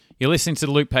You're listening to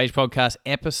the Luke Page Podcast,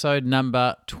 episode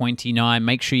number 29.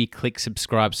 Make sure you click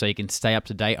subscribe so you can stay up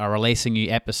to date. I release a new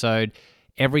episode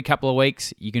every couple of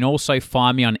weeks. You can also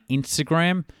find me on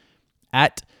Instagram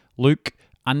at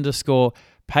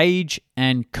Luke_Page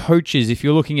and Coaches. If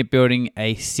you're looking at building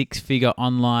a six-figure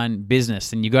online business,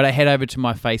 then you've got to head over to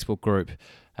my Facebook group.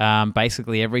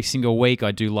 Basically, every single week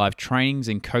I do live trainings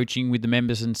and coaching with the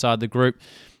members inside the group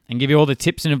and give you all the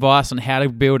tips and advice on how to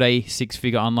build a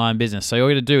six-figure online business. So all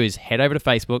you got to do is head over to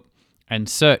Facebook and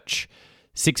search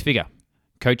six-figure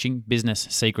coaching business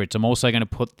secrets. I'm also going to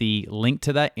put the link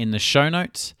to that in the show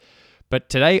notes. But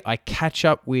today I catch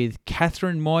up with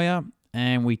Cathryn Mora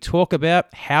and we talk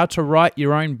about how to write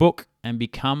your own book and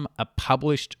become a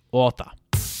published author.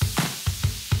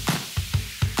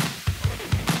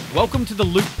 Welcome to the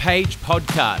Luke Page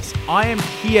Podcast. I am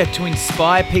here to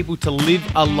inspire people to live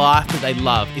a life that they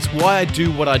love. It's why I do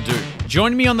what I do.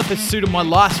 Join me on the pursuit of my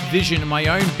life's vision and my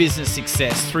own business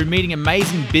success through meeting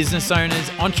amazing business owners,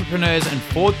 entrepreneurs, and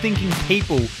forward-thinking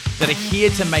people that are here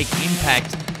to make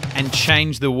impact and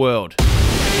change the world.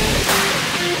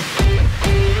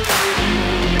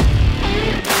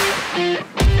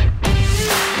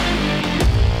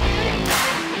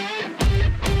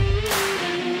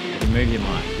 Move your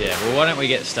mic. Yeah. Well, why don't we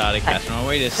get started, Cathryn? Why don't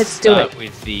we just start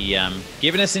with the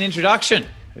giving us an introduction.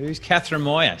 Who's Cathryn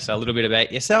Mora? So a little bit about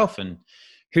yourself and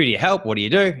who do you help? What do you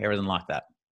do? Everything like that.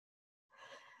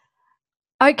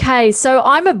 Okay. So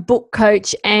I'm a book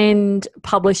coach and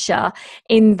publisher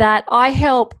in that I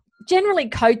help generally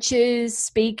coaches,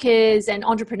 speakers, and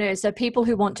entrepreneurs, so people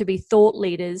who want to be thought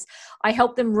leaders. I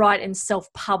help them write and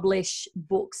self-publish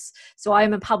books. So I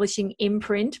am a publishing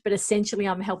imprint, but essentially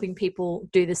I'm helping people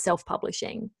do the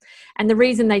self-publishing. And the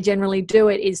reason they generally do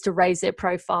it is to raise their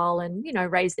profile and,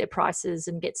 raise their prices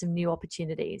and get some new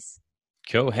opportunities.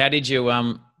 Cool. How did you,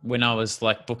 when I was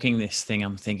like booking this thing,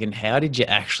 I'm thinking, how did you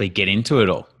actually get into it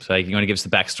all? So you want to give us the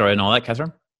backstory and all that,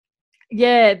 Cathryn?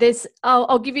 Yeah,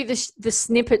 I'll give you the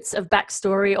snippets of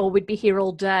backstory, or we'd be here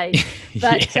all day.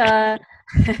 But I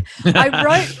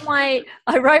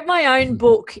wrote my own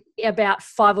book about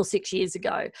 5 or 6 years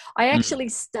ago. I actually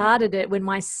started it when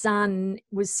my son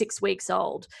was 6 weeks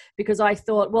old because I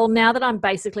thought, well, now that I'm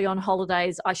basically on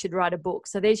holidays, I should write a book.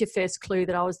 So there's your first clue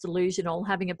that I was delusional.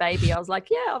 Having a baby, I was like,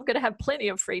 yeah, I'm going to have plenty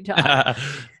of free time.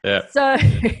 Yeah. So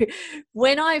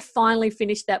when I finally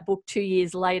finished that book 2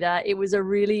 years later, it was a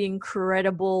really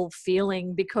incredible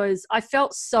feeling because I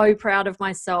felt so proud of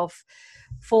myself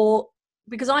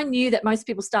because I knew that most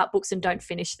people start books and don't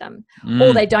finish them,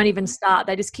 or they don't even start.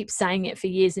 They just keep saying it for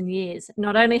years and years.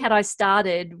 Not only had I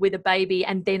started with a baby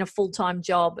and then a full-time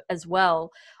job as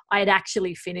well, I had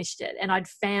actually finished it, and I'd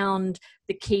found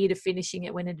the key to finishing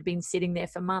it when it had been sitting there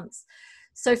for months.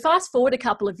 So fast forward a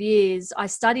couple of years, I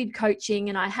studied coaching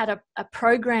and I had a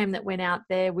program that went out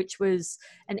there, which was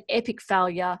an epic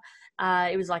failure.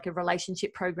 It was like a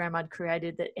relationship program I'd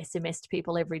created that SMS'd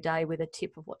people every day with a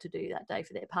tip of what to do that day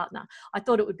for their partner. I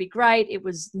thought it would be great. It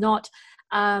was not.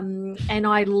 And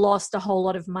I lost a whole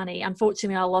lot of money.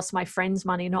 Unfortunately, I lost my friend's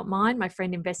money, not mine. My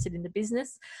friend invested in the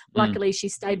business. Luckily, she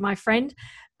stayed my friend.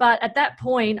 But at that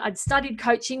point, I'd studied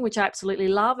coaching, which I absolutely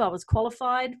love. I was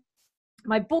qualified.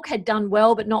 My book had done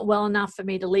well, but not well enough for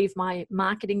me to leave my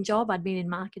marketing job. I'd been in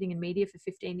marketing and media for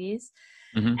 15 years.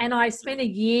 And I spent a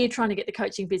year trying to get the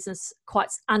coaching business quite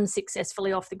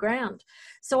unsuccessfully off the ground.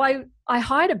 So I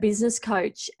hired a business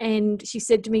coach and she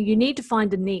said to me, you need to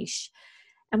find a niche.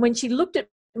 And when she looked at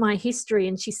my history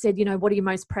and she said, what are you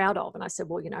most proud of? And I said,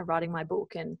 well, writing my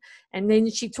book. And then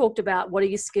she talked about what are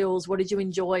your skills? What did you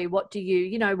enjoy? What do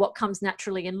you, what comes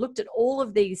naturally, and looked at all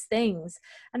of these things.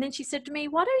 And then she said to me,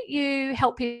 why don't you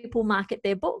help people market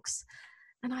their books?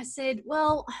 And I said,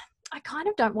 well, I kind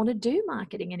of don't want to do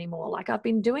marketing anymore. Like I've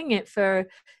been doing it for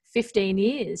 15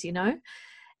 years,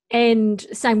 and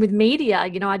same with media,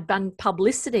 I'd done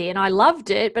publicity and I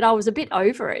loved it, but I was a bit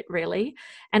over it really.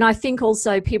 And I think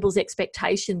also people's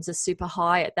expectations are super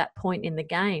high at that point in the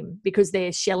game because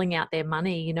they're shelling out their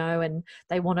money, and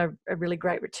they want a really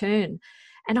great return.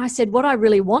 And I said, what I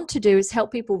really want to do is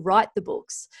help people write the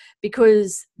books,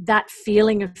 because that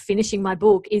feeling of finishing my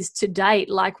book is to date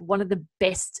like one of the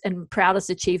best and proudest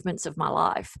achievements of my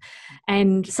life.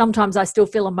 And sometimes I still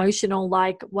feel emotional,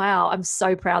 like, wow, I'm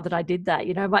so proud that I did that.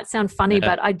 It might sound funny,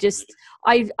 but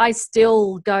I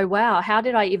still go, wow, how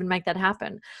did I even make that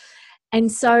happen?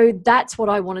 And so that's what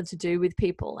I wanted to do with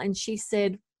people. And she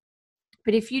said,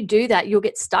 but if you do that, you'll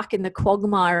get stuck in the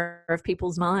quagmire of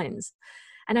people's minds.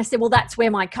 And I said, well, that's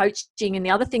where my coaching and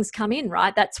the other things come in,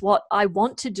 right? That's what I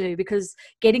want to do, because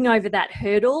getting over that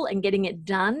hurdle and getting it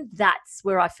done, that's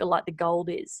where I feel like the gold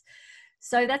is.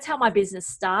 So that's how my business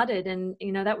started. And,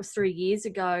 you know, that was 3 years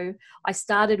ago. I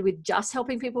started with just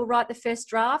helping people write the first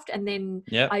draft. And then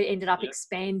I ended up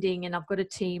expanding, and I've got a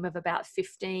team of about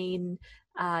 15,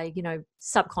 you know,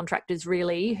 subcontractors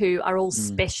really, who are all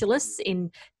specialists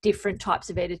in different types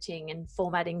of editing and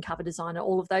formatting, cover design,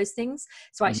 all of those things.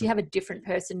 So I actually have a different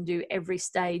person do every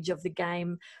stage of the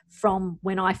game, from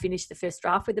when I finish the first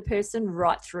draft with the person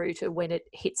right through to when it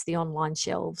hits the online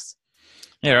shelves.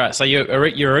 Yeah, right. So your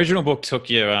original book took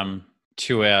you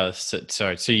 2 hours,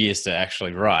 2 years to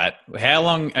actually write. How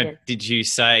long did you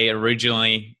say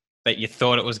originally that you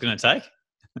thought it was going to take?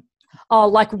 Oh,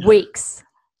 like weeks.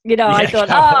 You know, I thought,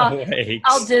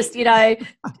 I'll just, you know,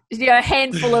 a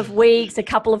handful of weeks, a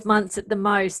couple of months at the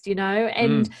most, you know,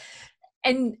 and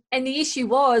the issue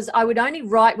was I would only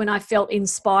write when I felt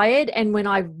inspired and when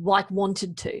I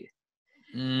wanted to.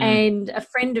 And a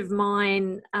friend of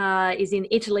mine is in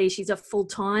Italy. She's a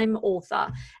full-time author.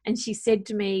 And she said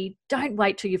to me, don't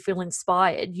wait till you feel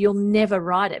inspired. You'll never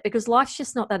write it, because life's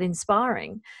just not that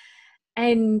inspiring.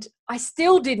 And I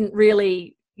still didn't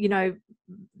really, you know,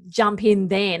 jump in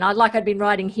then. I'd been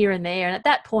writing here and there. And at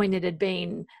that point, it had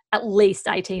been at least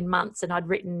 18 months and I'd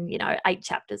written, you know, 8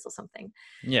 chapters or something.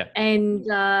 Yeah. And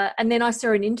then I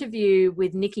saw an interview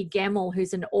with Nikki Gemmell,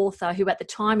 who's an author who at the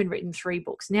time had written 3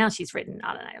 books. Now she's written,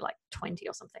 I don't know, like 20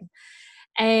 or something.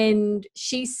 And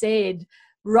she said,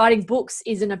 writing books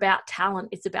isn't about talent,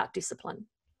 it's about discipline.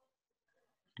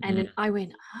 And I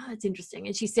went, it's interesting.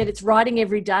 And she said, it's writing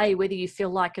every day, whether you feel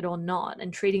like it or not,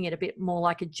 and treating it a bit more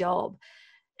like a job.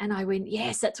 And I went,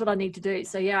 yes, that's what I need to do.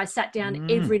 So, yeah, I sat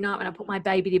down every night when I put my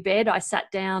baby to bed. I sat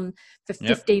down for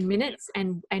 15 minutes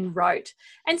and wrote.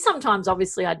 And sometimes,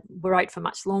 obviously, I wrote for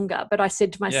much longer. But I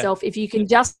said to myself, if you can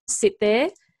just sit there,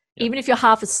 even if you're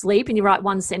half asleep and you write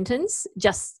one sentence,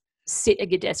 just sit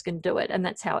at your desk and do it. And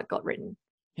that's how it got written.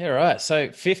 Yeah, right.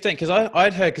 So 15, because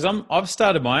I'd heard, because I've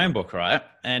started my own book, right?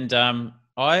 And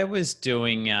I was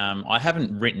doing, I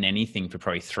haven't written anything for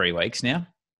probably 3 weeks now.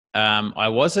 I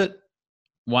was at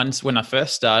once when I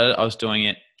first started, I was doing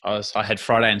it. I had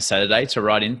Friday and Saturday to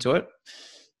write into it,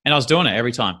 and I was doing it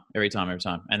every time.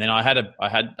 And then I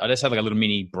just had like a little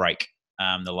mini break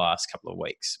the last couple of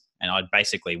weeks, and I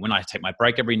basically, when I take my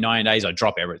break every 9 days, I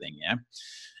drop everything. Yeah.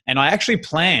 And I actually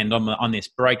planned on this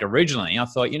break originally. I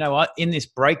thought, you know what, in this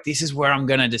break, this is where I'm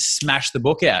going to just smash the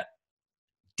book out.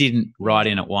 Didn't write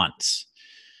in it once.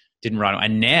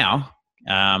 And now,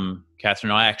 Cathryn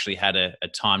and I actually had a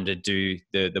time to do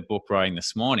the book writing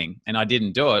this morning, and I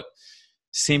didn't do it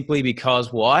simply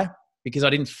because why? Because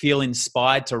I didn't feel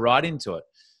inspired to write into it.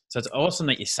 So it's awesome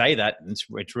that you say that.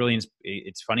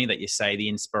 It's funny that you say the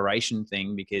inspiration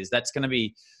thing, because that's going to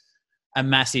be a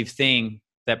massive thing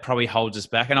that probably holds us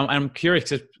back. And I'm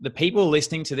curious, because the people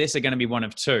listening to this are going to be one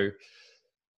of two.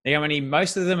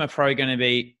 Most of them are probably going to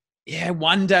be,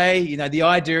 one day, you know, the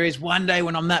idea is one day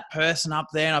when I'm that person up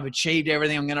there and I've achieved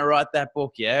everything, I'm going to write that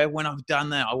book. Yeah. When I've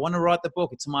done that, I want to write the book.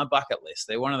 It's on my bucket list.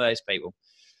 They're one of those people.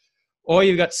 Or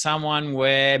you've got someone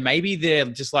where maybe they're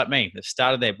just like me. They've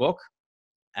started their book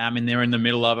and they're in the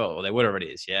middle of it, or whatever it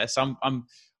is. Yeah. So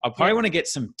I probably want to get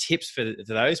some tips for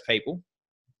those people.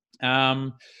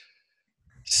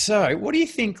 So what do you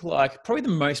think, like, probably the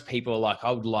most people are like,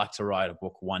 I would like to write a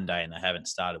book one day, and they haven't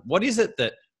started. What is it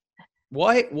that,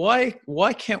 why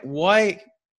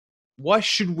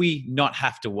should we not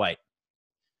have to wait?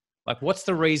 Like, what's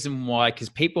the reason why? Because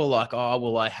people are like, oh,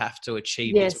 well, I have to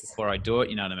achieve this before I do it.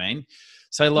 You know what I mean?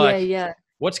 So like,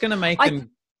 what's going to make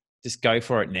them just go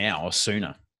for it now or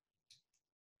sooner?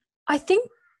 I think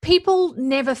people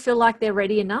never feel like they're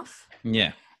ready enough.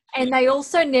 Yeah. And they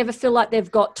also never feel like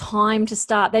they've got time to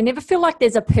start. They never feel like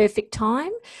there's a perfect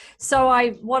time. So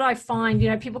what I find, you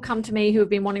know, people come to me who have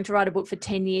been wanting to write a book for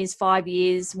 10 years, 5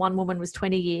 years. One woman was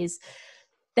 20 years.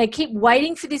 They keep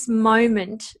waiting for this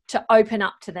moment to open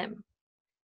up to them.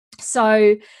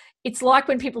 So it's like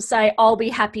when people say, I'll be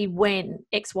happy when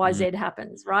XYZ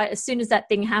happens, right? As soon as that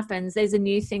thing happens, there's a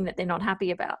new thing that they're not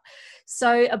happy about.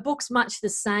 So a book's much the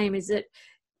same, is that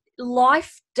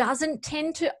life doesn't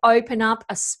tend to open up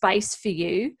a space for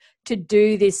you to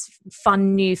do this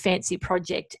fun, new, fancy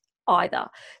project either.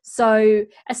 So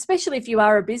especially if you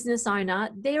are a business owner,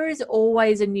 there is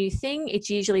always a new thing. It's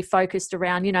usually focused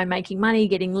around, you know, making money,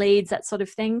 getting leads, that sort of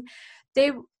thing.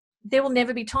 There will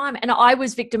never be time. And I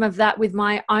was victim of that with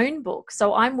my own book.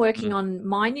 So I'm working on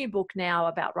my new book now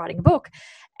about writing a book.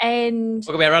 And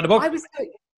talk about writing a book.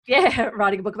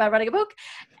 Writing a book about writing a book.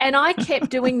 And I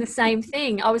kept doing the same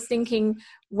thing. I was thinking,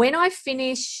 when I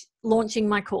finish launching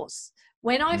my course,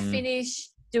 when I finish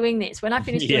doing this, when I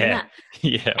finish doing that.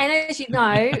 Yeah. And as you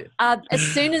know, as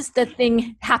soon as the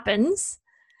thing happens,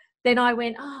 then I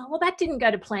went, oh, well, that didn't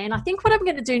go to plan. I think what I'm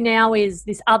going to do now is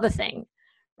this other thing,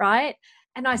 right?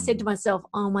 And I said to myself,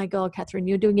 oh my God, Cathryn,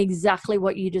 you're doing exactly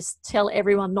what you just tell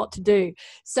everyone not to do.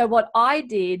 So what I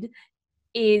did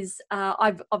is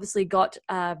I've obviously got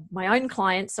my own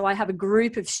clients. So I have a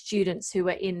group of students who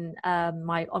are in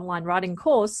my online writing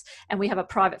course, and we have a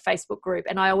private Facebook group.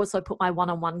 And I also put my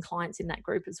one-on-one clients in that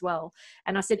group as well.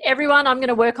 And I said, everyone, I'm going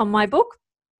to work on my book.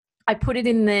 I put it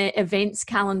in the events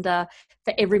calendar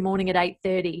for every morning at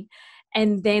 8:30.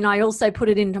 And then I also put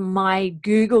it into my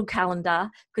Google calendar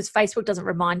because Facebook doesn't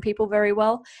remind people very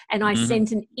well. And I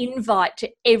sent an invite to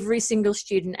every single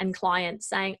student and client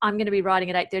saying, I'm going to be writing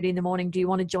at 8:30 in the morning. Do you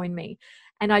want to join me?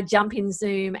 And I jump in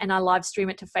Zoom and I live stream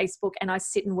it to Facebook, and I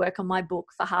sit and work on my book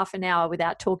for half an hour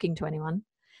without talking to anyone.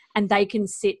 And they can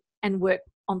sit and work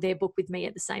on their book with me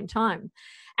at the same time.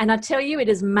 And I tell you, it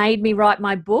has made me write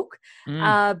my book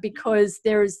because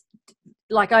there's,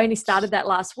 like, I only started that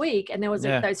last week, and there was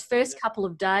those first couple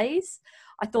of days,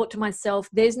 I thought to myself,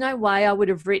 there's no way I would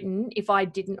have written if I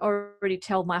didn't already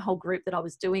tell my whole group that I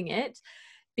was doing it,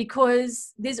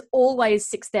 because there's always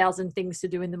 6,000 things to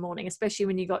do in the morning, especially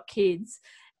when you got kids.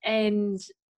 And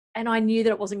I knew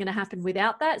that it wasn't going to happen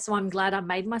without that. So I'm glad I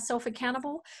made myself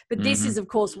accountable. But this is, of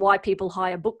course, why people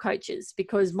hire book coaches,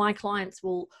 because my clients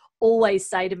will always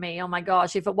say to me, oh my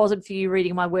gosh, if it wasn't for you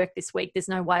reading my work this week, there's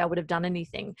no way I would have done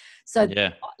anything. So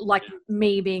like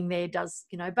me being there does,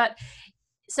 but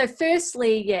so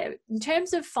firstly, in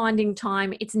terms of finding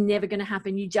time, it's never going to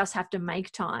happen. You just have to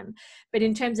make time. But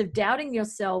in terms of doubting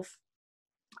yourself,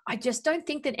 I just don't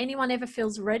think that anyone ever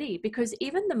feels ready, because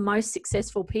even the most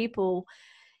successful people,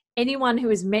 anyone who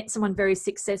has met someone very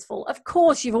successful, of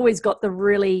course, you've always got the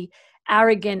really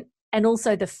arrogant and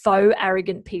also the faux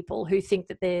arrogant people who think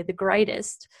that they're the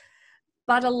greatest.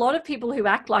 But a lot of people who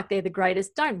act like they're the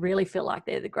greatest don't really feel like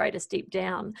they're the greatest deep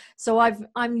down. So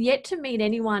I'm yet to meet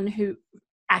anyone who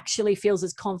actually feels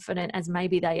as confident as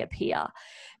maybe they appear,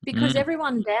 because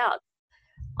everyone doubts.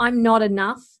 I'm not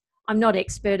enough. I'm not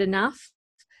expert enough.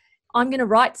 I'm going to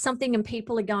write something and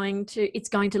people are it's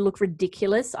going to look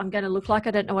ridiculous. I'm going to look like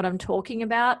I don't know what I'm talking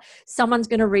about. Someone's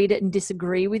going to read it and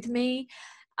disagree with me.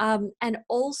 And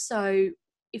also,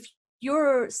 if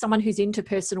you're someone who's into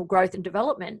personal growth and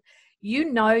development, you're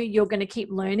going to keep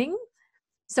learning.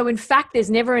 So in fact,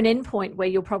 there's never an end point where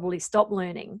you'll probably stop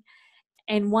learning.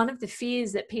 And one of the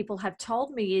fears that people have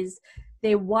told me is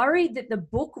they're worried that the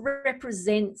book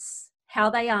represents how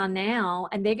they are now,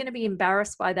 and they're going to be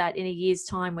embarrassed by that in a year's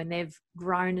time when they've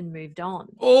grown and moved on.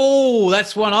 Oh,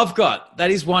 that's one I've got.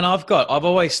 That is one I've got. I've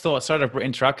always thought, sorry to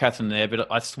interrupt Cathryn there, but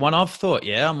it's one I've thought,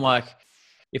 I'm like,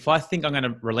 if I think I'm going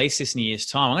to release this in a year's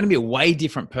time, I'm going to be a way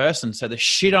different person. So the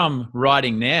shit I'm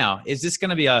writing now, is this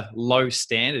going to be a low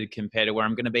standard compared to where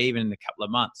I'm going to be even in a couple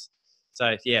of months?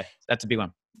 So that's a big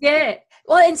one. Yeah.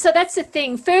 Well, and so that's the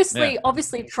thing. Firstly,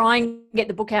 obviously try and get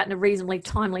the book out in a reasonably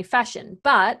timely fashion.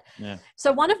 But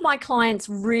so one of my clients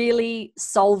really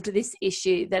solved this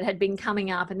issue that had been coming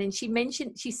up. And then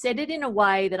she said it in a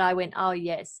way that I went, oh,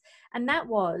 yes. And that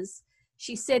was,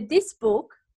 she said, this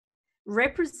book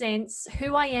represents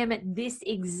who I am at this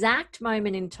exact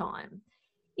moment in time.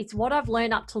 It's what I've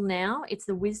learned up till now. It's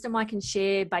the wisdom I can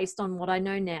share based on what I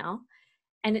know now.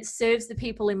 And it serves the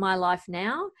people in my life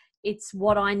now. It's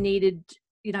what I needed,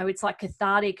 it's like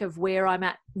cathartic of where I'm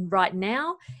at right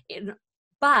now.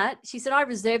 But she said, I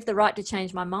reserve the right to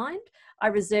change my mind. I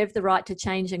reserve the right to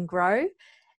change and grow.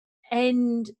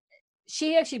 And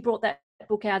she actually brought that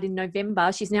book out in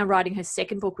November. She's now writing her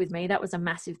second book with me. That was a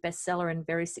massive bestseller and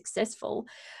very successful.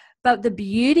 But the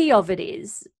beauty of it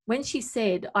is, when she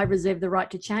said, I reserve the right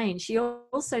to change, she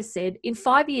also said, in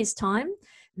 5 years' time,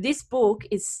 this book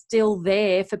is still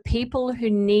there for people who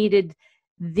needed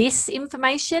this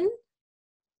information,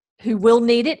 who will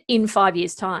need it in 5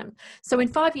 years' time. So in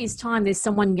 5 years' time, there's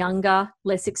someone younger,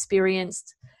 less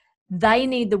experienced. They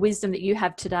need the wisdom that you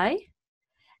have today.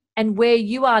 And where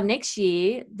you are next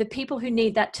year, the people who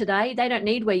need that today, they don't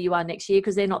need where you are next year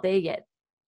because they're not there yet.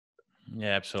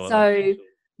 Yeah, absolutely. So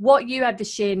what you have to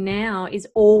share now is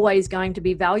always going to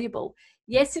be valuable.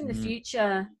 Yes, in the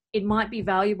future, it might be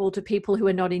valuable to people who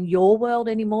are not in your world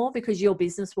anymore, because your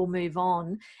business will move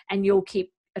on and you'll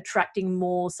keep attracting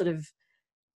more sort of,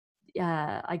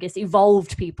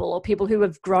 evolved people, or people who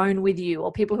have grown with you,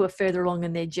 or people who are further along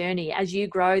in their journey. As you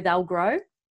grow, they'll grow.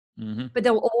 But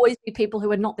there will always be people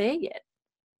who are not there yet.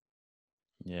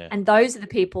 Yeah. And those are the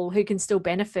people who can still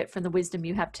benefit from the wisdom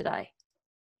you have today.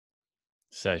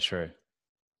 So true.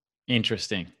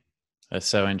 Interesting. That's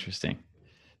so interesting.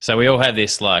 So we all have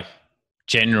this like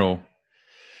general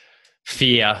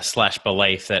fear /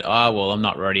 belief that, oh, well, I'm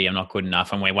not ready, I'm not good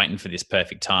enough, and we're waiting for this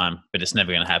perfect time, but it's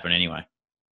never going to happen anyway.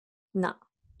 No.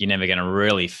 You're never going to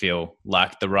really feel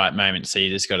like the right moment. So you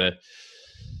just got to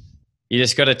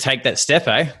take that step,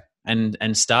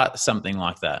 and start something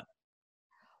like that.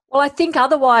 Well, I think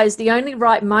otherwise the only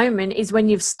right moment is when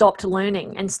you've stopped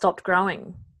learning and stopped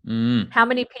growing. How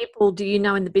many people do you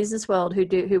know in the business world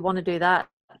who want to do that?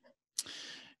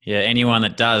 Yeah, anyone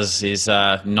that does is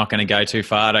not going to go too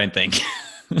far, I don't think.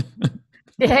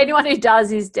 Yeah, anyone who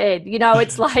does is dead.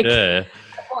 It's like, Yeah.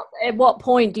 at what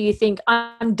point do you think,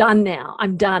 I'm done now?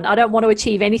 I'm done. I don't want to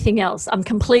achieve anything else. I'm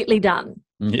completely done.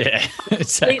 Yeah,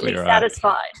 exactly Completely right.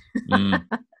 satisfied.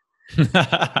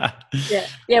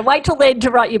 Yeah. Wait till then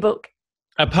to write your book.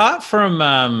 Apart from,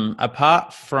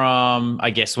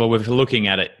 I guess, well, we're looking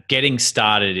at it, getting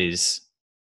started is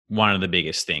one of the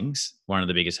biggest things, one of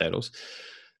the biggest hurdles.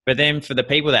 But then for the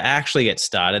people that actually get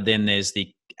started, then there's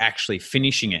the actually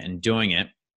finishing it and doing it.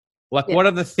 Like, what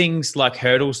are the things, like,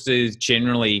 hurdles do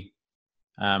generally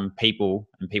people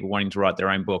wanting to write their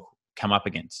own book come up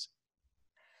against?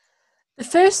 The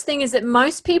first thing is that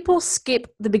most people skip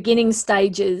the beginning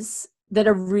stages that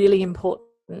are really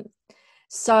important.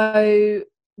 So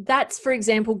that's, for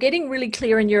example, getting really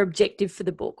clear on your objective for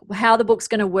the book, how the book's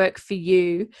going to work for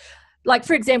you. Like,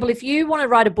 for example, if you want to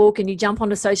write a book and you jump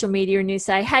onto social media and you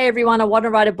say, hey, everyone, I want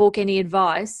to write a book, any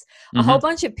advice? A whole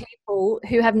bunch of people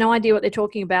who have no idea what they're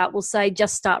talking about will say,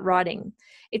 just start writing.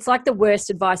 It's like the worst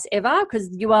advice ever,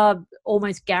 because you are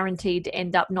almost guaranteed to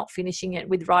end up not finishing it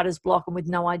with writer's block and with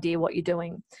no idea what you're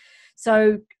doing.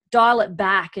 So dial it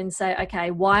back and say,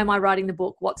 okay, why am I writing the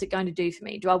book? What's it going to do for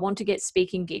me? Do I want to get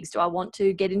speaking gigs? Do I want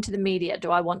to get into the media? Do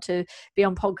I want to be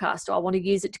on podcasts? Do I want to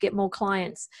use it to get more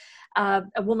clients? A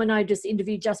woman I just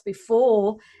interviewed just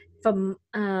before from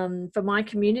my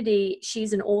community,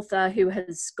 she's an author who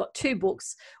has got 2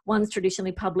 books. One's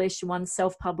traditionally published, one's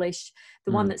self-published.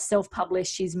 The one that's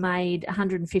self-published, she's made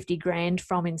 150 grand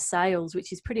from in sales,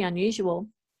 which is pretty unusual.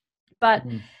 But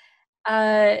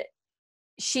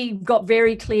she got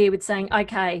very clear with saying,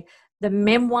 okay, the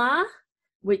memoir,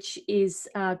 which is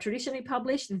traditionally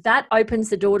published, that opens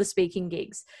the door to speaking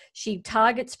gigs. She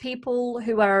targets people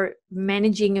who are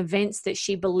managing events that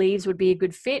she believes would be a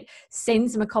good fit,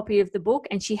 sends them a copy of the book,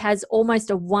 and she has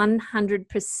almost a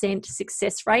 100%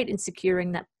 success rate in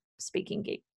securing that speaking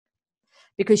gig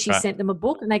because she sent them a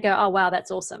book and they go, oh, wow, that's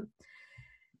awesome.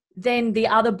 Then the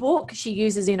other book she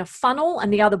uses in a funnel,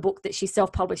 and the other book that she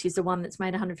self-published is the one that's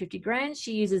made 150 grand.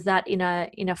 She uses that in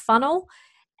a funnel.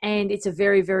 And it's a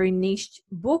very, very niche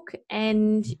book.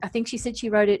 And I think she said she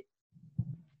wrote it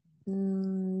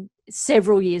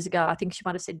several years ago. I think she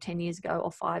might have said 10 years ago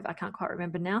or 5. I can't quite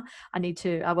remember now.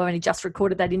 I've only just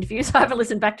recorded that interview, so I haven't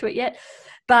listened back to it yet.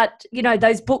 But,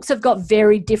 those books have got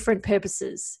very different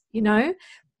purposes,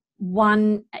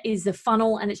 One is the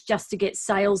funnel, and it's just to get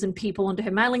sales and people onto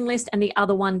her mailing list. And the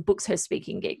other one books her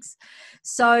speaking gigs.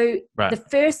 So the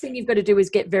first thing you've got to do is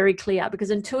get very clear,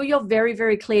 because until you're very,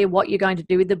 very clear what you're going to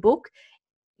do with the book,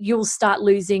 you'll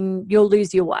lose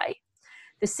your way.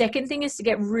 The second thing is to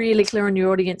get really clear on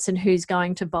your audience and who's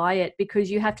going to buy it,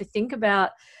 because you have to think about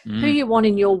who you want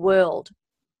in your world.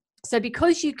 So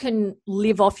because you can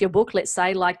live off your book, let's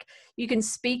say, like you can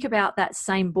speak about that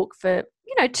same book for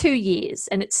 2 years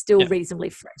and it's still reasonably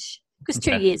fresh, because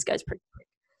 2 years goes pretty quick.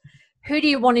 Who do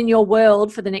you want in your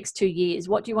world for the next 2 years?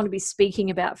 What do you want to be speaking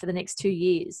about for the next 2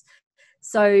 years?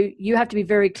 So you have to be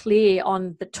very clear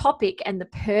on the topic and the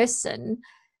person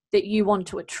that you want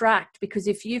to attract, because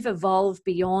if you've evolved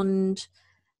beyond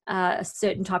a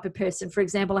certain type of person. For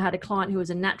example, I had a client who was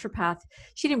a naturopath.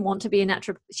 She didn't want to be a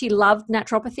naturopath. She loved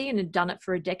naturopathy and had done it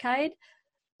for a decade.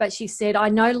 But she said, I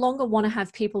no longer want to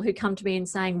have people who come to me and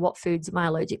saying, what foods am I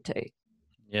allergic to?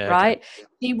 Yeah, right? Okay.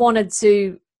 She wanted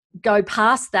to go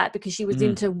past that because she was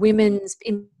into women's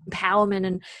empowerment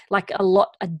and like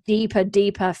a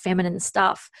deeper feminine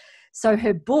stuff. So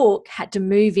her book had to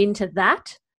move into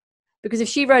that, because if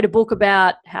she wrote a book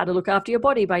about how to look after your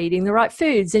body by eating the right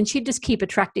foods, then she'd just keep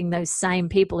attracting those same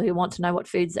people who want to know what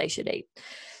foods they should eat.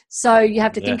 So you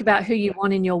have to think about who you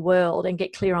want in your world and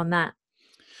get clear on that.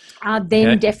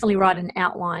 Then definitely write an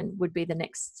outline would be the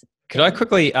next. Could I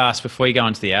quickly ask, before you go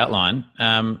into the outline,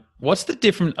 what's the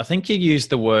difference? I think you used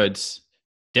the words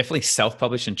definitely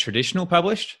self-published and traditional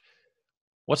published.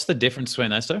 What's the difference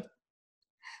between those two?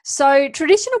 So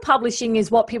traditional publishing is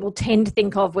what people tend to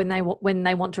think of when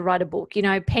they want to write a book.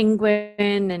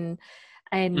 Penguin and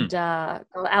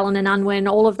Allen and Unwin,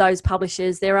 all of those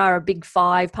publishers. There are a big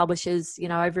 5 publishers,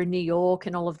 over in New York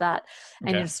and all of that.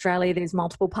 And in Australia, there's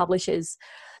multiple publishers.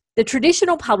 The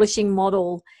traditional publishing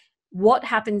model, what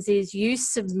happens is you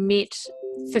submit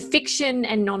for fiction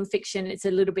and non-fiction, it's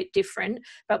a little bit different.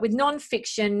 But with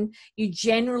non-fiction, you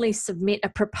generally submit a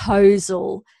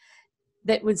proposal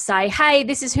that would say, hey,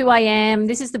 this is who I am.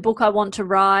 This is the book I want to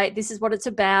write. This is what it's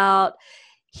about.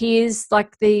 Here's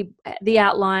like the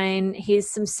outline. Here's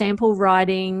some sample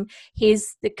writing.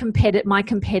 Here's my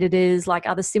competitors, like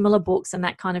other similar books and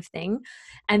that kind of thing.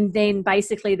 And then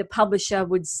basically the publisher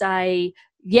would say,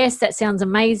 yes, that sounds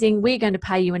amazing. We're going to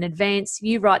pay you in advance.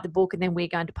 You write the book and then we're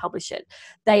going to publish it.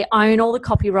 They own all the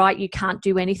copyright. You can't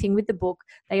do anything with the book.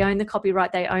 They own the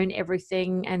copyright. They own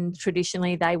everything. And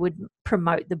traditionally they would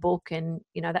promote the book and,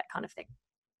 that kind of thing.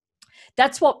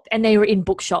 And they were in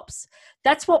bookshops.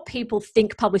 That's what people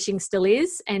think publishing still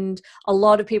is. And a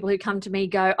lot of people who come to me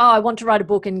go, oh, I want to write a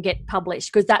book and get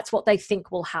published, because that's what they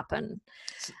think will happen.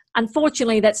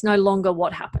 Unfortunately, that's no longer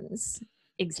what happens.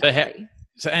 Exactly.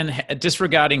 And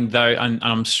disregarding though,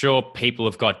 I'm sure people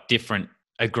have got different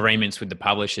agreements with the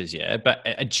publishers, yeah, but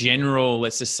a general,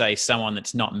 let's just say someone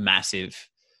that's not massive,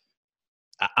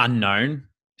 unknown,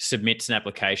 submits an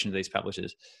application to these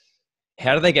publishers.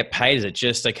 How do they get paid? Is it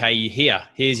just, okay,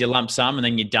 here's your lump sum and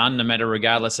then you're done no matter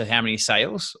regardless of how many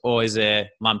sales? Or is there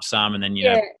lump sum and then,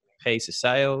 piece of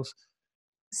sales?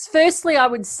 Firstly, I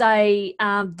would say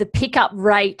the pickup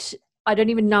rate, I don't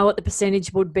even know what the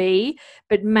percentage would be,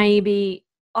 but maybe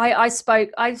I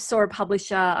saw a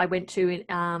publisher I went to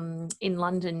in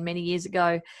London many years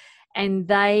ago, and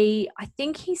I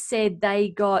think he said they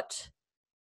got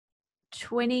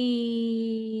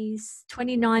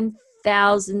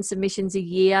 29,000 submissions a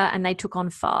year and they took on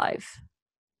 5.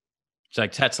 So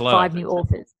that's a lot. 5 new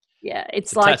authors. Yeah.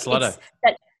 It's like,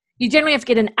 you generally have to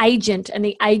get an agent, and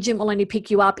the agent will only pick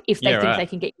you up if they think they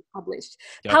can get you published.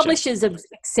 Gotcha. Publishers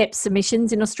accept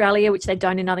submissions in Australia, which they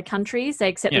don't in other countries. They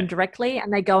accept them directly,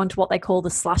 and they go into what they call the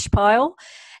slush pile.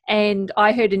 And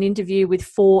I heard an interview with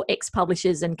 4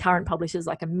 ex-publishers and current publishers,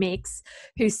 like a mix,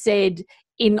 who said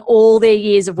in all their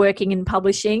years of working in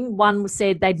publishing, one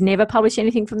said they'd never published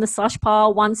anything from the slush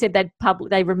pile. One said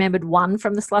they remembered one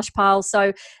from the slush pile.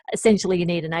 So essentially you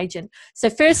need an agent.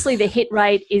 So firstly, the hit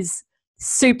rate is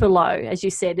super low. As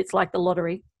you said, it's like the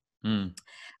lottery. And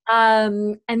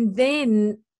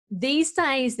then these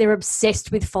days they're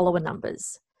obsessed with follower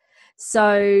numbers.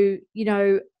 So,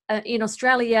 in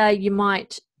Australia, I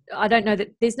don't know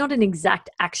that there's not an exact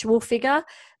actual figure,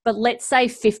 but let's say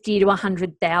 50 to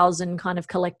 100,000 kind of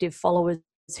collective followers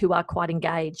who are quite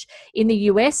engaged. In the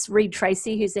US, Reed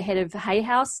Tracy, who's the head of Hay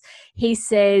House, he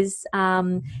says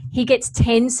he gets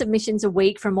 10 submissions a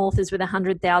week from authors with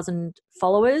 100,000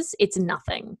 followers. It's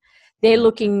nothing. They're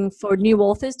looking for new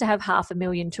authors to have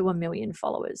 500,000 to 1 million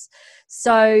followers.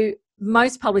 So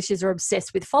most publishers are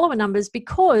obsessed with follower numbers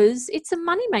because it's a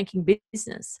money-making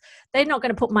business. They're not going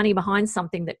to put money behind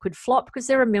something that could flop because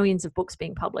there are millions of books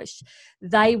being published.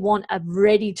 They want a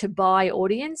ready-to-buy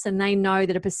audience, and they know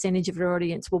that a percentage of their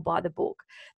audience will buy the book.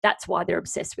 That's why they're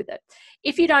obsessed with it.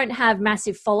 If you don't have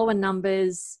massive follower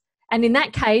numbers, and in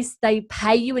that case, they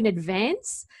pay you in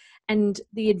advance, and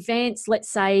the advance, let's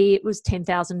say it was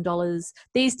 $10,000.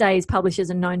 These days,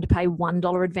 publishers are known to pay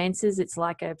 $1 advances. It's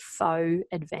like a faux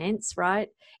advance, right?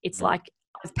 It's like,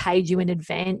 I've paid you in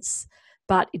advance,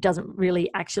 but it doesn't really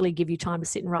actually give you time to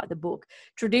sit and write the book.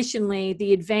 Traditionally,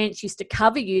 the advance used to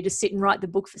cover you to sit and write the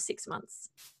book for 6 months.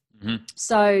 Mm-hmm.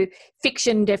 So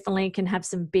fiction definitely can have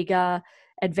some bigger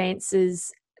advances,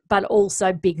 but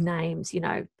also big names,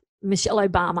 Michelle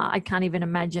Obama, I can't even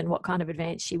imagine what kind of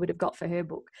advance she would have got for her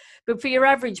book. But for your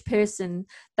average person,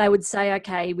 they would say,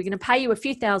 okay, we're going to pay you a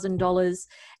few $1,000s.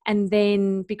 And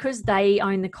then because they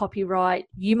own the copyright,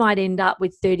 you might end up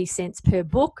with 30 cents per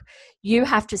book. You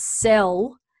have to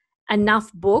sell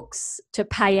enough books to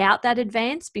pay out that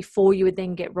advance before you would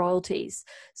then get royalties.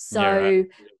 So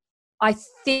I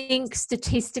think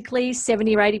statistically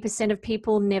 70 or 80% of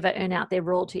people never earn out their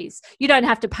royalties. You don't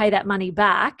have to pay that money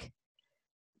back,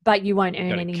 but you won't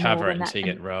earn any more than that. Cover it until you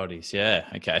get royalties. Yeah.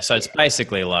 Okay. So it's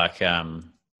basically like,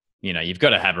 you've got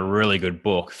to have a really good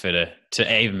book to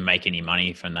even make any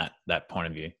money from that point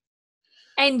of view.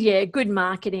 And good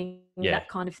marketing, that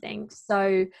kind of thing.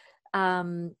 So,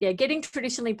 getting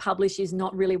traditionally published is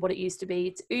not really what it used to be.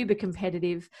 It's uber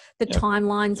competitive. The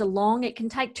timelines are long. It can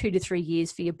take 2 to 3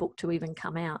 years for your book to even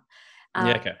come out.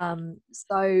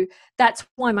 So that's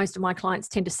why most of my clients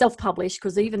tend to self-publish,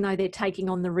 because even though they're taking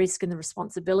on the risk and the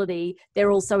responsibility,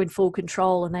 they're also in full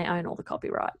control and they own all the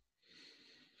copyright.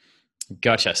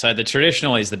 Gotcha. So the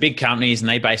traditional is the big companies and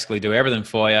they basically do everything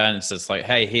for you. And it's just like,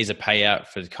 hey, here's a payout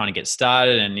for to kind of get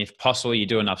started. And if possible, you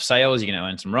do enough sales, you're going to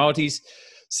earn some royalties.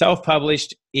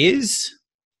 Self-published is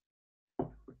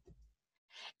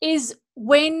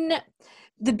when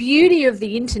the beauty of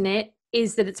the internet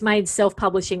is that it's made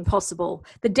self-publishing possible.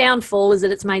 The downfall is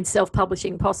that it's made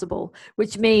self-publishing possible,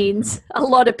 which means a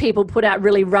lot of people put out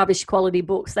really rubbish quality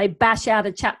books. They bash out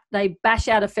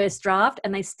a first draft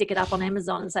and they stick it up on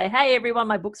Amazon and say, "Hey everyone,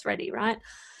 my book's ready," right?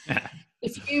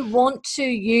 If you want to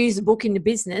use a book in the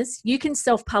business, you can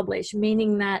self-publish,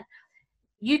 meaning that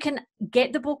you can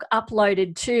get the book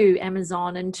uploaded to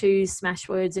Amazon and to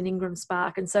Smashwords and Ingram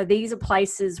Spark. And so these are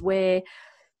places where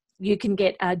you can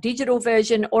get a digital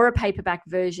version or a paperback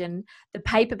version. The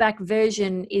paperback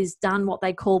version is done what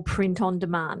they call print on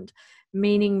demand,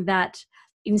 meaning that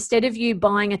instead of you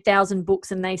buying 1,000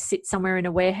 books and they sit somewhere in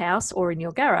a warehouse or in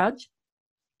your garage,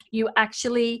 you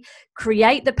actually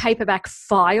create the paperback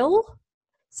file.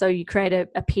 So you create a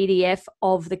PDF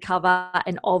of the cover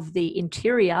and of the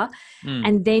interior,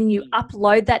 and then you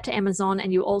upload that to Amazon,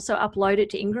 and you also upload it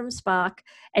to Ingram Spark.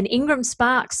 And Ingram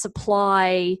Spark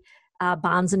supply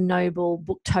Barnes & Noble,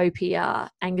 Booktopia,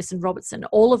 Angus & Robertson,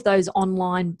 all of those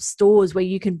online stores where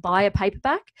you can buy a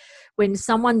paperback. When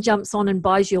someone jumps on and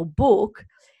buys your book,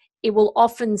 it will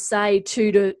often say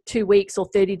 2 weeks or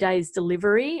 30 days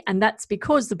delivery, and that's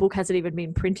because the book hasn't even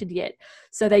been printed yet.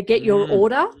 So they get your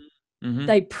order,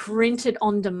 they print it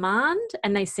on demand,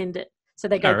 and they send it. So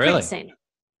they go print, send,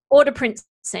 order, print,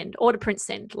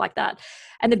 send, like that.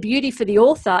 And the beauty for the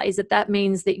author is that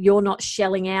means that you're not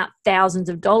shelling out thousands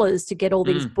of dollars to get all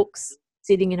these books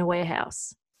sitting in a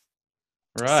warehouse.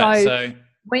 Right. So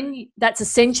that's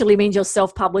essentially means you're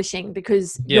self-publishing,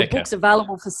 because your book's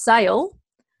available for sale.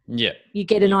 Yeah. You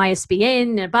get an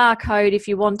ISBN, a barcode if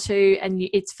you want to, and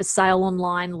it's for sale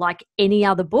online like any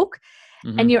other book.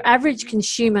 And your average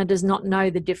consumer does not know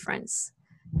the difference.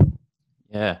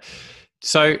 Yeah.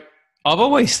 So I've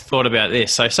always thought about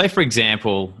this. So say, for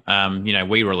example,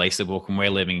 we release a book and we're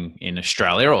living in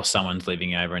Australia, or someone's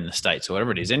living over in the States or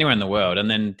whatever it is, anywhere in the world. And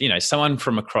then, someone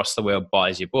from across the world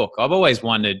buys your book. I've always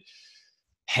wondered,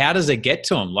 how does it get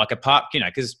to them? Like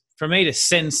because for me to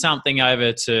send something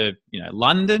over to,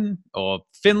 London or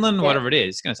Finland, whatever it is,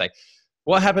 it's going to say,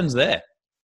 what happens there?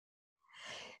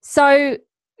 So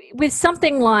with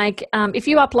something like, if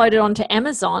you upload it onto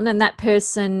Amazon and that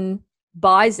person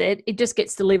buys it, it just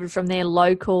gets delivered from their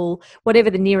local, whatever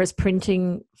the nearest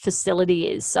printing facility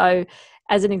is. So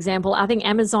as an example, I think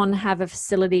Amazon have a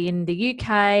facility in the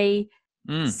UK,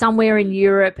 somewhere in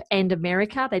Europe and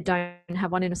America. They don't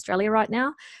have one in Australia right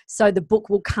now. So the book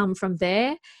will come from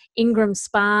there. Ingram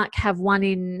Spark have one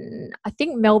in, I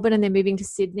think, Melbourne, and they're moving to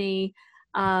Sydney.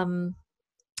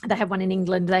 They have one in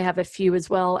England. They have a few as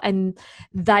well. And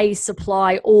they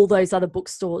supply all those other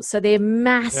bookstores. So they're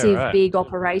massive, big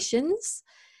operations,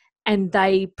 and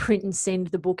they print and send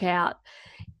the book out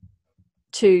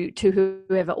to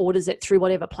whoever orders it through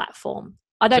whatever platform.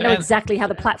 I don't know exactly how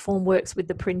the platform works with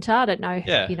the printer. I don't know,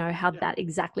 how that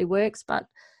exactly works. But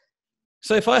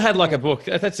so if I had like a book,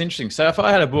 that's interesting. So if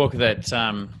I had a book that,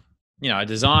 I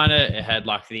designed it, it had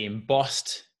like the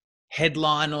embossed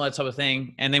headline, all that type of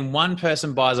thing, and then one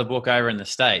person buys a book over in the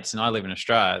States and I live in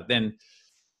Australia, then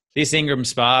this Ingram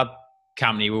Spark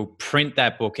company will print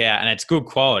that book out, and it's good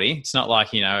quality. It's not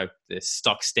like, the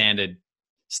stock standard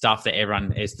stuff that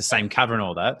everyone is the same cover and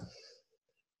all that.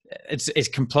 It's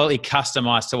completely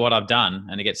customized to what I've done,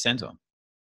 and it gets sent to them.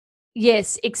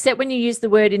 Yes, except when you use the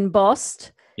word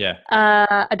embossed. Yeah.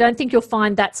 I don't think you'll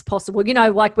find that's possible.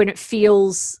 Like when it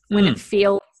feels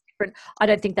different. I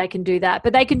don't think they can do that,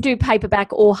 but they can do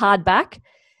paperback or hardback,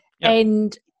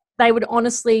 and they would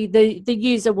honestly, the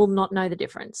user will not know the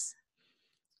difference.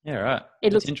 Yeah, right.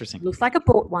 It's interesting. Looks like a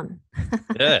bought one.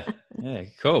 Yeah,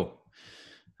 cool.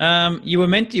 You were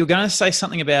going to say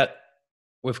something about,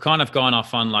 we've kind of gone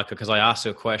off on because I asked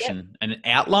you a question, and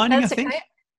outlining, I think. Okay.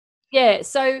 Yeah,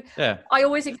 so I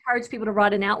always encourage people to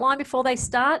write an outline before they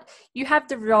start. You have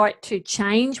the right to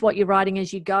change what you're writing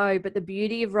as you go, but the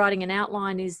beauty of writing an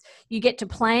outline is you get to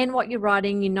plan what you're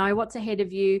writing, you know what's ahead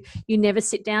of you, you never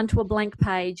sit down to a blank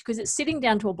page, because it's sitting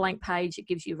down to a blank page, it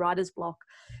gives you writer's block.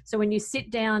 So when you sit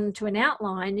down to an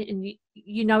outline and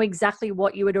you know exactly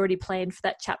what you had already planned for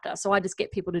that chapter. So I just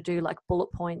get people to do like bullet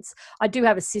points. I do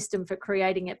have a system for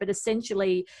creating it, but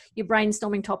essentially you're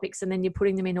brainstorming topics and then you're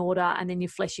putting them in order and then you're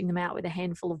fleshing them out with a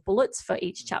handful of bullets for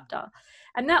each chapter.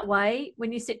 And that way,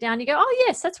 when you sit down, you go, oh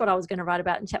yes, that's what I was going to write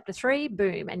about in chapter 3,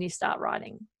 boom, and you start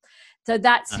writing. So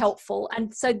that's helpful.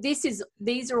 And so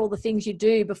these are all the things you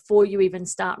do before you even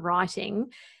start writing,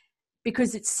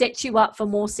 because it sets you up for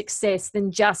more success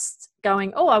than just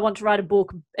going, oh, I want to write a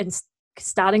book and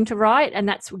starting to write.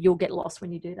 And you'll get lost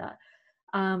when you do that.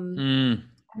 And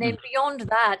then beyond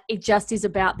that, it just is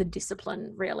about the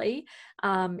discipline, really.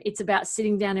 It's about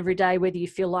sitting down every day, whether you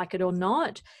feel like it or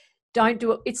not. don't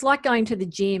do it. It's like going to the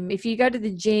gym. If you go to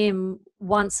the gym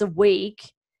once a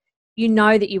week, you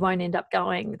know that you won't end up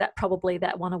going that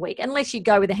one a week, unless you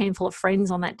go with a handful of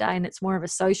friends on that day and it's more of a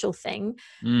social thing.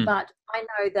 Mm. But I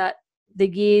know that the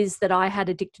years that I had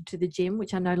addicted to the gym,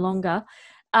 which I no longer,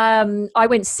 I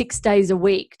went 6 days a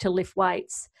week to lift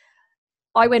weights.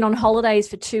 I went on holidays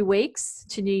for 2 weeks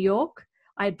to New York.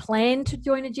 I had planned to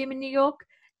join a gym in New York.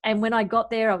 And when I got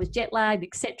there, I was jet lagged,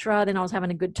 etc. Then I was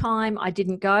having a good time. I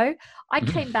didn't go. I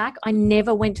came back. I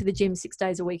never went to the gym 6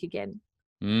 days a week again.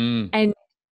 Mm.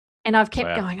 And I've kept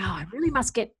Wow. going, I really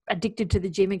must get addicted to the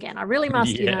gym again. I really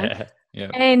must, Yeah.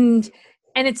 And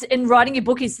writing your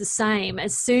book is the same.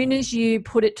 As soon as you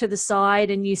put it to the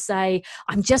side and you say,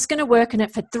 I'm just going to work on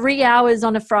it for 3 hours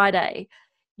on a Friday,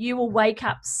 you will wake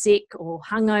up sick or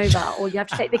hungover, or you'll have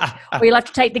to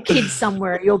take the kids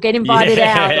somewhere. You'll get invited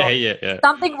out. Or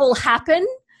something will happen,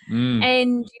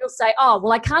 and you'll say, "Oh,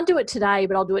 well, I can't do it today,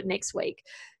 but I'll do it next week."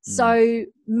 So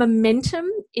momentum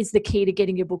is the key to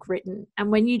getting your book written. And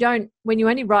when you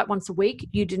only write once a week,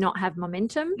 you do not have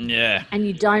momentum. Yeah. And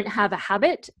you don't have a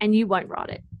habit, and you won't write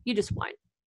it. You just won't.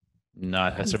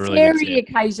 No, that's a really good tip. Very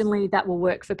occasionally that will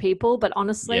work for people, but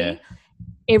honestly,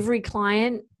 every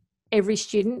client, every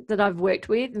student that I've worked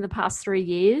with in the past 3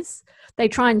 years, they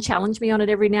try and challenge me on it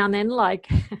every now and then. Like,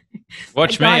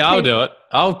 watch me, I'll do it.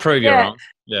 I'll prove you wrong.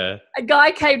 Yeah. A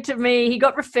guy came to me, he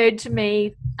got referred to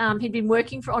me. He'd been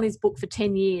working on his book for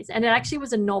 10 years, and it actually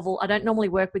was a novel. I don't normally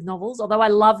work with novels, although I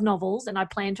love novels and I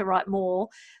plan to write more.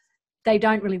 They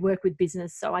don't really work with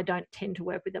business, so I don't tend to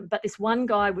work with them. But this one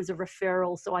guy was a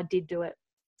referral, so I did do it.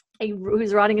 He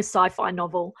was writing a sci-fi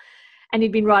novel, and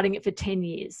he'd been writing it for 10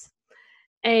 years.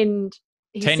 And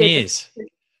 10 years.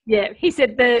 He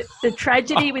said the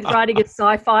tragedy with writing a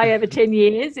sci-fi over 10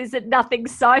 years is that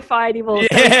nothing's sci-fi anymore.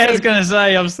 Yeah, I was going to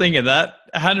say, I was thinking that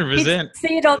 100%.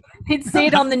 He'd see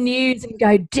it on the news and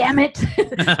go, damn it,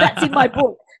 that's in my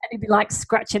book. And he'd be like,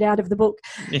 scratch it out of the book.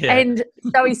 Yeah. And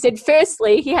so he said,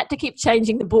 firstly, he had to keep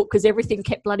changing the book because everything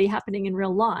kept bloody happening in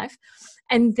real life.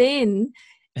 And then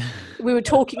we were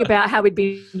talking about how we'd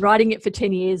been writing it for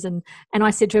 10 years. And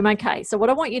I said to him, okay, so what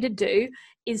I want you to do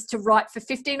is to write for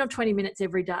 15 or 20 minutes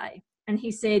every day. And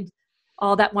he said,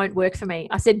 oh, that won't work for me.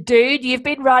 I said, dude, you've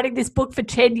been writing this book for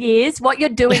 10 years. What you're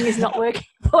doing is not working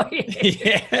for you.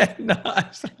 Yeah,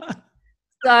 nice.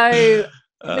 So it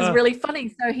was really funny.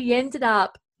 So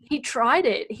he tried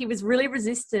it. He was really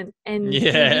resistant. And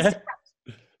he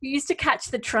used to catch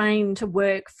the train to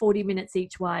work 40 minutes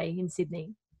each way in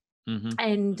Sydney. Mm-hmm.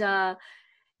 And,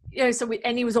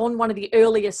 and he was on one of the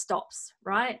earliest stops,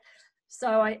 right?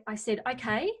 So I said,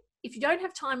 okay, if you don't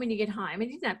have time when you get home, and he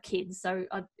didn't have kids, so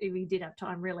we did have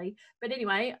time really. But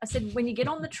anyway, I said, when you get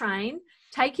on the train,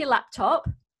 take your laptop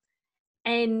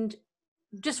and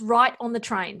just write on the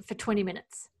train for 20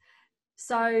 minutes.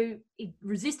 So he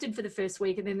resisted for the first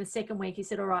week. And then the second week he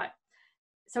said, all right.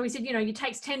 So he said, it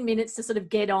takes 10 minutes to sort of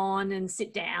get on and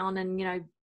sit down and,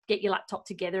 get your laptop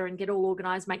together and get all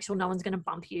organized, make sure no one's going to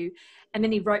bump you. And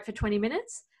then he wrote for 20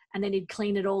 minutes and then he'd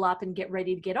clean it all up and get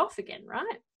ready to get off again,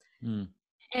 right? Mm.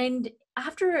 And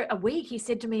after a week, he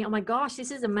said to me, oh my gosh,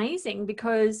 this is amazing,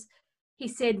 because he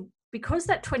said, because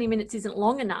that 20 minutes isn't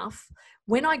long enough,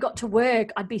 when I got to work,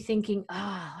 I'd be thinking,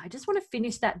 I just want to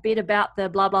finish that bit about the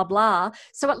blah, blah, blah.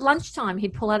 So at lunchtime,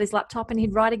 he'd pull out his laptop and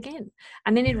he'd write again.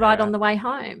 And then he'd write on the way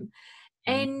home.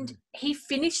 And he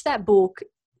finished that book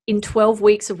in 12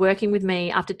 weeks of working with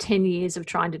me after 10 years of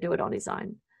trying to do it on his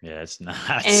own. Yeah, it's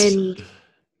nuts. And,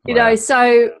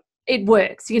 so it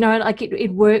works,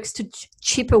 it works to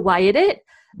chip away at it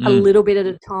a little bit at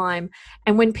a time.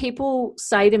 And when people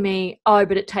say to me, oh,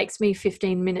 but it takes me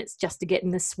 15 minutes just to get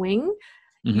in the swing,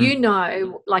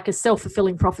 like a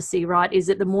self-fulfilling prophecy, right, is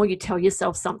that the more you tell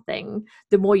yourself something,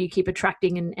 the more you keep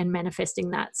attracting and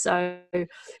manifesting that. So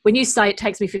when you say it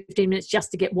takes me 15 minutes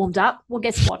just to get warmed up, well,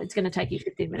 guess what? It's going to take you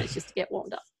 15 minutes just to get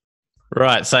warmed up.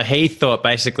 Right. So he thought,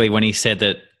 basically, when he said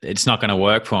that it's not going to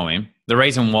work for him, the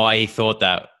reason why he thought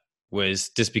that was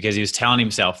just because he was telling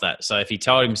himself that. So if he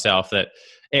told himself that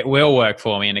it will work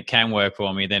for me and it can work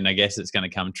for me, then I guess it's going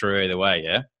to come true either way.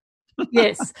 Yeah.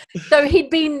 Yes. So he'd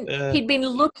been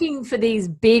looking for these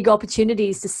big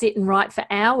opportunities to sit and write for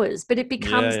hours, but it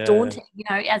becomes daunting.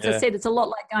 As I said, it's a lot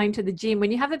like going to the gym.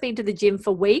 When you haven't been to the gym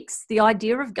for weeks, the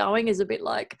idea of going is a bit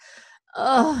like,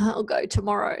 oh, I'll go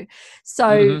tomorrow.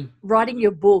 So writing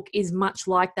your book is much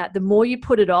like that. The more you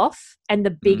put it off and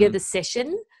the bigger the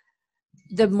session,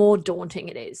 the more daunting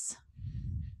it is.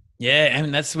 Yeah,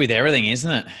 and that's with everything,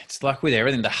 isn't it? It's like with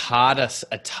everything, the harder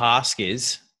a task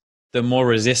is, the more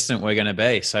resistant we're going to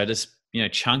be. So just,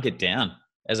 chunk it down,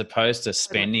 as opposed to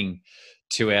spending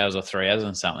 2 hours or 3 hours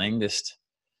on something. Just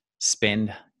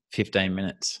spend 15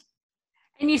 minutes.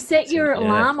 And you set your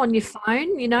alarm on your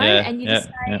phone, and you just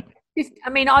say, I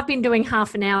mean, I've been doing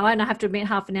half an hour, and I have to admit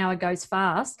half an hour goes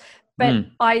fast, but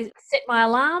I set my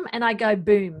alarm and I go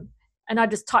boom, and I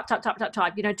just type,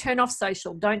 turn off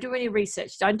social, don't do any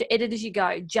research, don't edit as you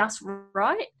go, just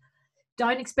write.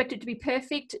 Don't expect it to be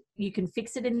perfect. You can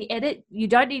fix it in the edit. You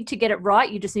don't need to get it right.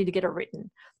 You just need to get it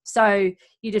written. So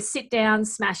you just sit down,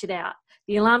 smash it out.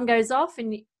 The alarm goes off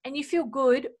and you feel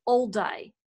good all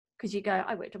day because you go,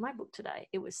 I worked on my book today.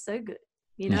 It was so good.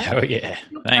 Oh, yeah.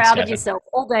 You're Thanks, proud Cathryn. of yourself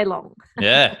all day long.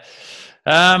 Yeah.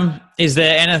 Is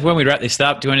there anything, when we wrap this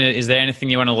up, is there anything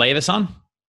you want to leave us on?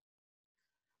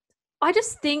 I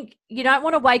just think you don't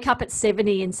want to wake up at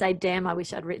 70 and say, damn, I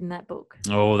wish I'd written that book.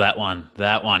 Oh, that one.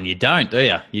 You don't, do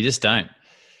you? You just don't.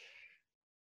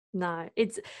 No,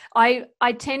 I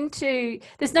tend to,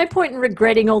 there's no point in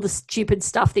regretting all the stupid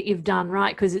stuff that you've done,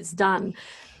 right? Because it's done.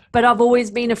 But I've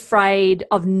always been afraid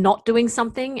of not doing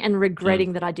something and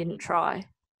regretting that I didn't try.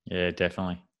 Yeah,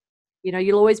 definitely.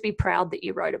 You'll always be proud that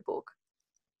you wrote a book.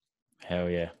 Hell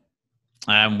yeah.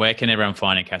 Where can everyone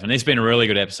find it, Cathryn? This has been a really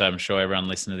good episode. I'm sure everyone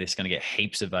listening to this is going to get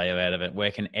heaps of value out of it.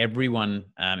 Where can anyone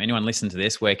listen to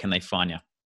this, where can they find you?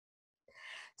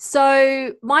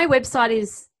 So my website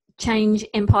is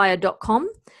changeempire.com.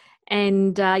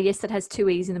 And yes, that has 2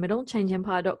 E's in the middle,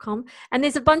 changeempire.com. And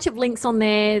there's a bunch of links on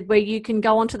there where you can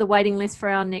go onto the waiting list for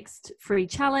our next free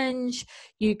challenge.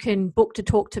 You can book to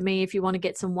talk to me if you want to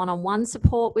get some one-on-one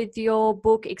support with your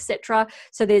book, etc.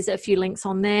 So there's a few links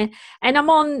on there. And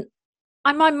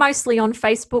I'm mostly on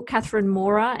Facebook, Cathryn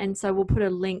Mora, and so we'll put a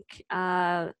link,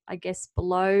 I guess,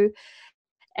 below.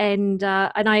 And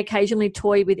I occasionally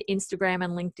toy with Instagram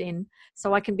and LinkedIn,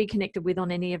 so I can be connected with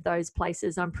on any of those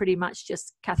places. I'm pretty much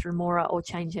just Cathryn Mora or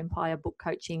Change Empire Book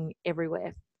Coaching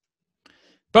everywhere.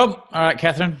 Bob, all right,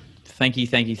 Cathryn. Thank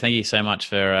you so much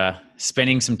for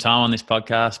spending some time on this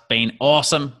podcast. Been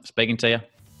awesome speaking to you.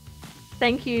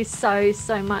 Thank you so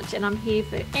much, and I'm here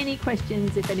for any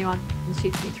questions if anyone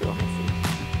shoots me through a message.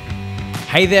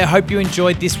 Hey there, hope you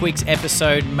enjoyed this week's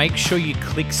episode. Make sure you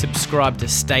click subscribe to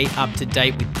stay up to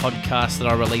date with podcasts that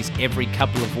I release every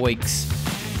couple of weeks.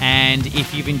 And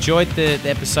if you've enjoyed the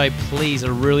episode, please, I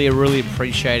really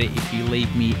appreciate it if you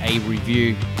leave me a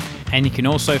review. And you can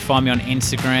also find me on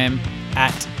Instagram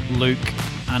at Luke_Page.